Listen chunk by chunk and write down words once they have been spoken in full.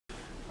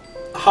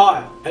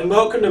Hi, and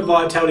welcome to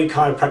Vitality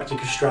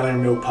Chiropractic Australia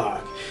in Mill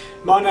Park.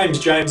 My name's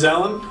James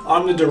Allen,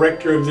 I'm the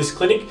director of this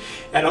clinic,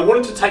 and I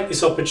wanted to take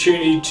this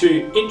opportunity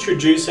to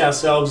introduce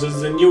ourselves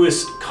as the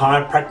newest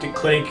chiropractic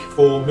clinic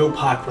for Mill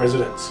Park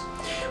residents.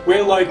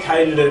 We're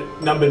located at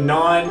number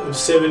 9 of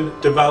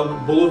 7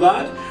 Development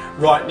Boulevard,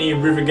 right near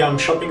Rivergum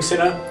Shopping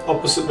Centre,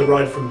 opposite the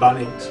road from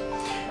Bunnings.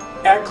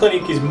 Our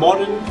clinic is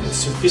modern, it's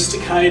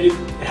sophisticated,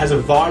 it has a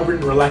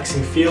vibrant,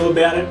 relaxing feel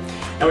about it,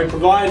 and we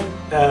provide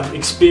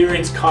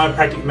experienced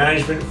chiropractic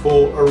management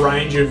for a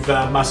range of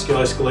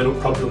musculoskeletal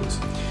problems.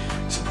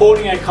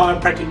 Supporting our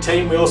chiropractic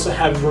team, we also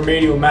have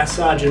remedial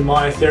massage and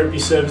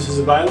myotherapy services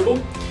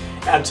available.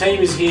 Our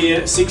team is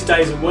here 6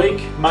 days a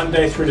week,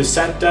 Monday through to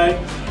Saturday,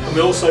 and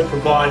we also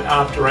provide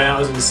after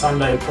hours and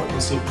Sunday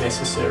appointments if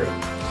necessary.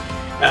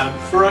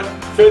 For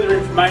further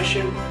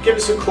information, give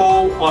us a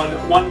call on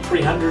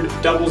 1300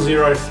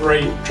 003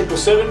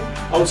 777.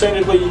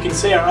 Alternatively, you can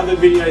see our other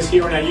videos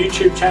here on our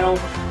YouTube channel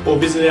or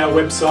visit our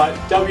website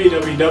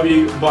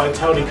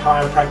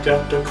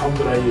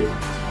www.vitalitychiropractor.com.au.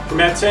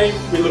 From our team,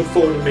 we look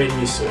forward to meeting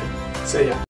you soon. See ya.